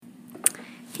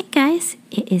guys,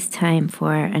 it is time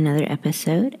for another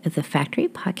episode of the Factory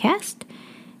Podcast.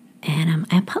 And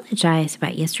I apologize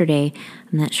about yesterday.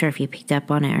 I'm not sure if you picked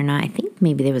up on it or not. I think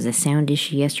maybe there was a sound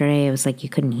issue yesterday. It was like you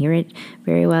couldn't hear it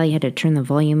very well. You had to turn the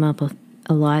volume up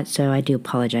a lot. So I do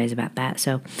apologize about that.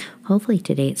 So hopefully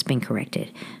today it's been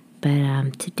corrected.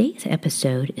 But today's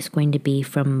episode is going to be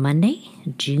from Monday,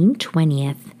 June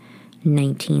 20th,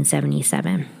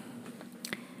 1977.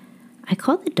 I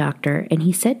called the doctor and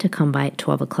he said to come by at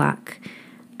 12 o'clock.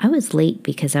 I was late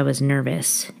because I was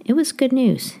nervous. It was good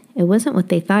news. It wasn't what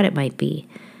they thought it might be.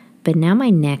 But now my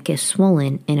neck is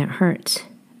swollen and it hurts.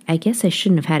 I guess I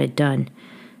shouldn't have had it done.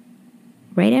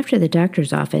 Right after the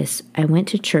doctor's office, I went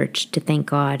to church to thank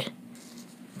God.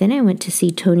 Then I went to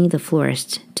see Tony the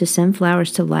florist to send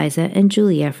flowers to Liza and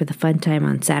Julia for the fun time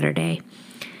on Saturday.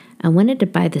 I wanted to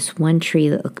buy this one tree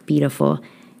that looked beautiful,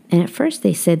 and at first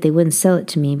they said they wouldn't sell it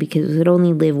to me because it would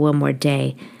only live one more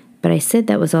day, but I said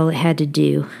that was all it had to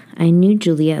do. I knew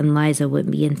Julia and Liza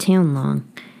wouldn't be in town long.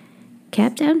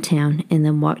 Cab downtown and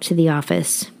then walked to the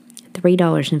office.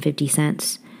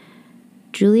 $3.50.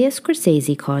 Julia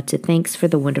Scorsese called to thanks for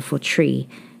the wonderful tree,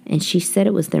 and she said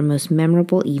it was their most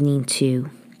memorable evening too.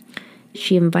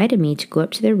 She invited me to go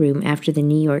up to their room after the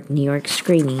New York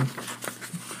screening.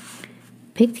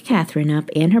 Picked Catherine up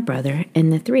and her brother,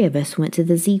 and the three of us went to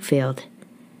the Ziegfeld.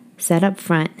 Sat up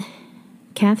front.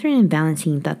 Catherine and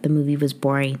Valentine thought the movie was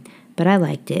boring, but I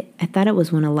liked it. I thought it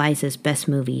was one of Liza's best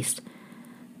movies.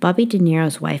 Bobby De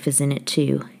Niro's wife is in it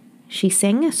too. She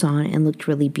sang a song and looked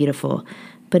really beautiful,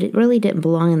 but it really didn't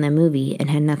belong in the movie and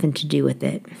had nothing to do with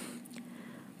it.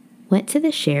 Went to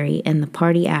the Sherry and the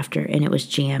party after, and it was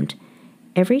jammed.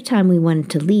 Every time we wanted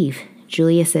to leave,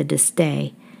 Julia said to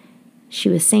stay. She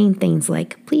was saying things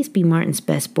like, please be Martin's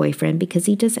best boyfriend because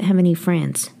he doesn't have any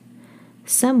friends.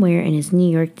 Somewhere in his New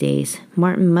York days,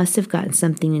 Martin must have gotten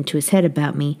something into his head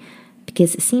about me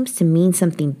because it seems to mean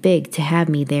something big to have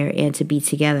me there and to be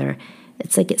together.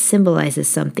 It's like it symbolizes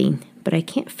something, but I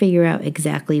can't figure out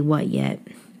exactly what yet.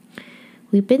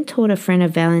 We've been told a friend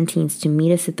of Valentine's to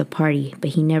meet us at the party,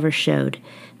 but he never showed,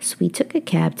 so we took a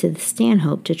cab to the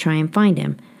Stanhope to try and find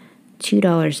him.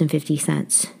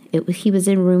 $2.50. He was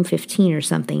in room 15 or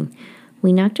something.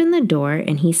 We knocked on the door,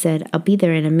 and he said, I'll be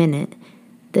there in a minute.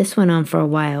 This went on for a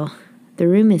while. The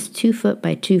room is 2 foot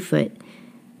by 2 foot.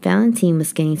 Valentine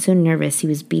was getting so nervous he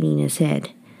was beating his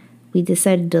head. We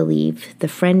decided to leave. The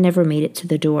friend never made it to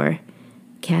the door.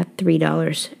 Cab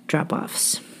 $3,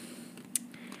 drop-offs.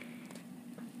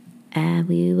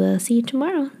 We will see you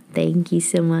tomorrow. Thank you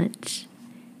so much.